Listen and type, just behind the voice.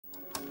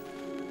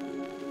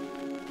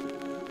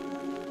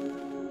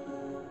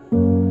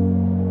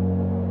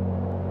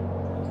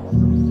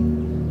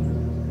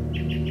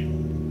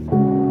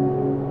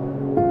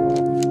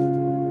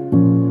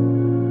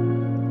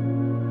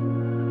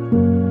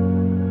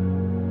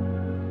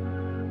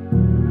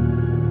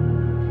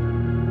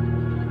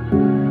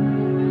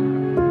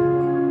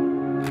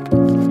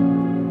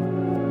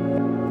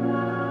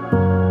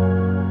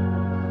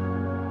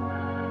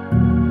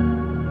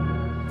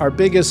Our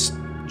biggest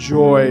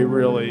joy,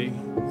 really,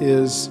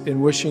 is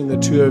in wishing the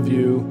two of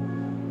you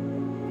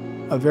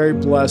a very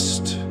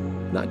blessed,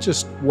 not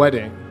just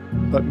wedding,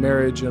 but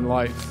marriage and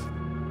life.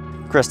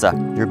 Christa,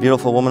 you're a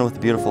beautiful woman with a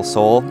beautiful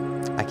soul.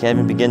 I can't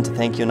even begin to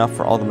thank you enough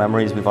for all the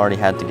memories we've already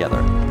had together.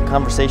 The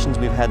conversations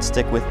we've had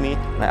stick with me,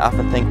 and I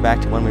often think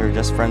back to when we were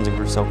just friends and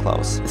grew so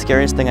close. The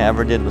scariest thing I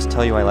ever did was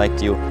tell you I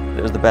liked you, but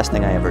it was the best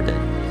thing I ever did.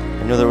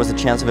 I knew there was a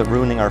chance of it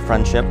ruining our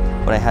friendship,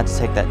 but I had to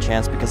take that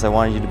chance because I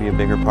wanted you to be a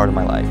bigger part of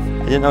my life.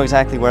 I didn't know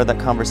exactly where that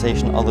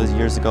conversation all those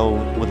years ago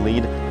would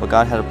lead, but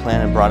God had a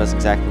plan and brought us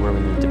exactly where we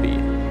need to be.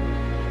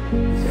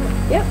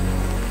 Yep.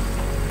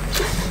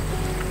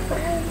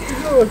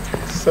 You look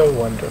so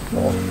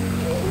wonderful.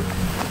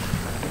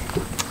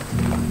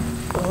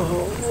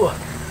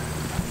 Oh.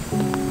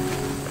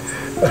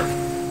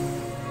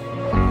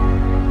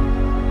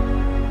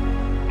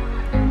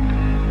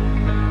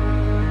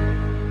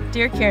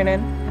 Dear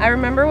Kiernan, I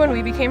remember when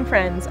we became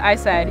friends, I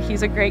said,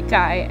 he's a great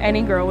guy,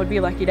 any girl would be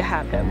lucky to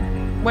have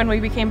him. When we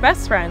became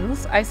best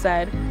friends, I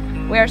said,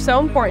 we are so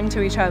important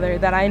to each other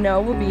that I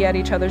know we'll be at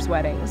each other's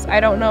weddings. I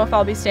don't know if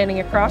I'll be standing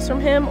across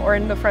from him or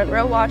in the front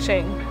row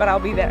watching, but I'll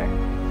be there.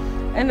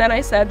 And then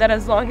I said that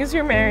as long as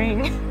you're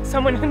marrying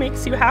someone who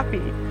makes you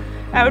happy,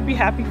 I would be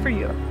happy for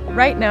you.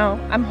 Right now,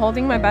 I'm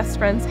holding my best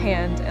friend's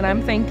hand and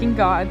I'm thanking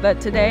God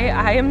that today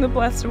I am the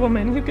blessed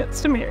woman who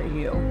gets to marry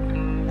you.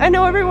 I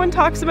know everyone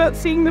talks about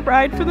seeing the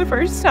bride for the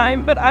first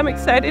time, but I'm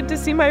excited to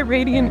see my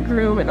radiant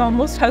groom and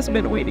almost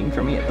husband waiting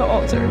for me at the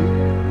altar.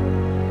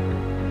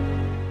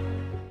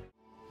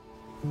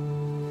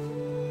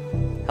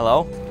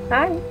 Hello?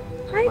 Hi.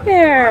 Hi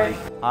there.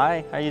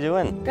 Hi, how you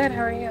doing? Good,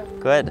 how are you?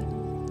 Good.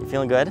 You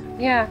feeling good?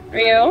 Yeah, are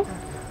you?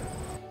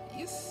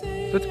 So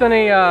it's been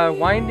a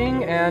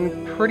winding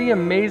and pretty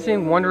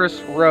amazing, wondrous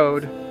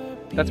road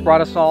that's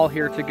brought us all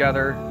here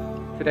together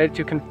today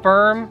to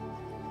confirm,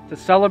 to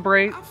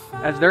celebrate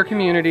as their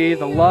community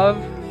the love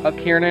of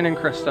Kiernan and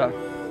Christa.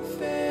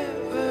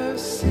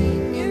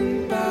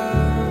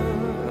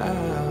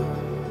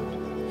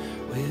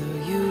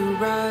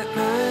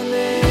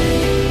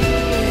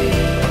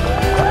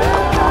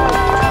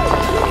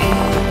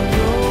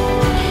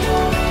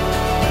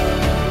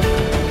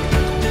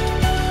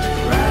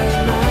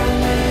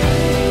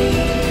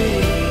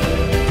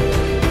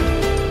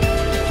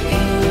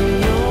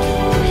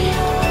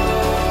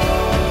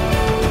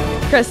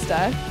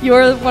 Christa, you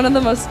are one of the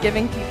most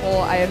giving people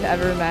I have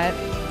ever met.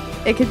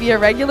 It could be a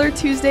regular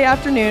Tuesday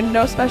afternoon,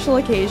 no special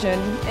occasion,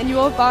 and you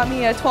will have bought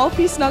me a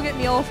 12-piece nugget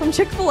meal from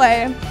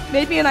Chick-fil-A,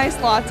 made me a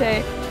nice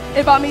latte,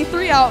 it bought me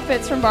 3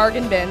 outfits from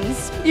Bargain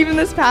Bins. Even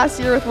this past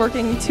year with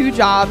working 2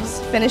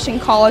 jobs, finishing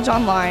college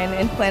online,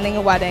 and planning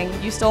a wedding,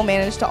 you still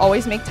managed to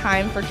always make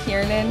time for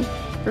Kiernan,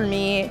 for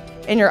me,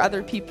 and your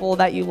other people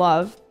that you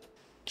love.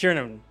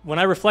 Kiernan, when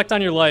I reflect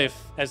on your life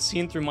as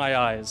seen through my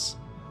eyes,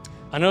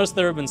 I noticed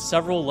there have been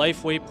several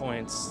life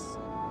waypoints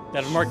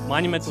that have marked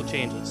monumental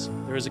changes.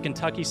 There was a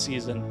Kentucky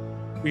season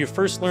where you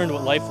first learned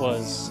what life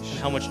was and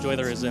how much joy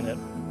there is in it.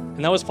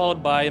 And that was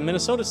followed by a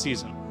Minnesota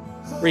season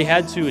where you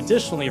had to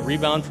additionally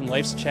rebound from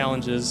life's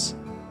challenges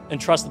and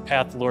trust the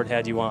path the Lord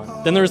had you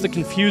on. Then there was the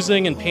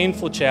confusing and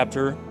painful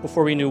chapter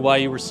before we knew why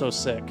you were so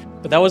sick.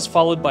 But that was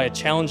followed by a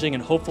challenging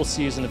and hopeful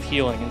season of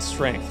healing and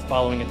strength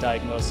following a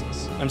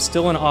diagnosis. I'm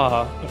still in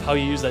awe of how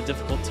you used that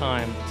difficult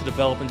time to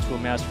develop into a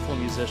masterful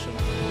musician.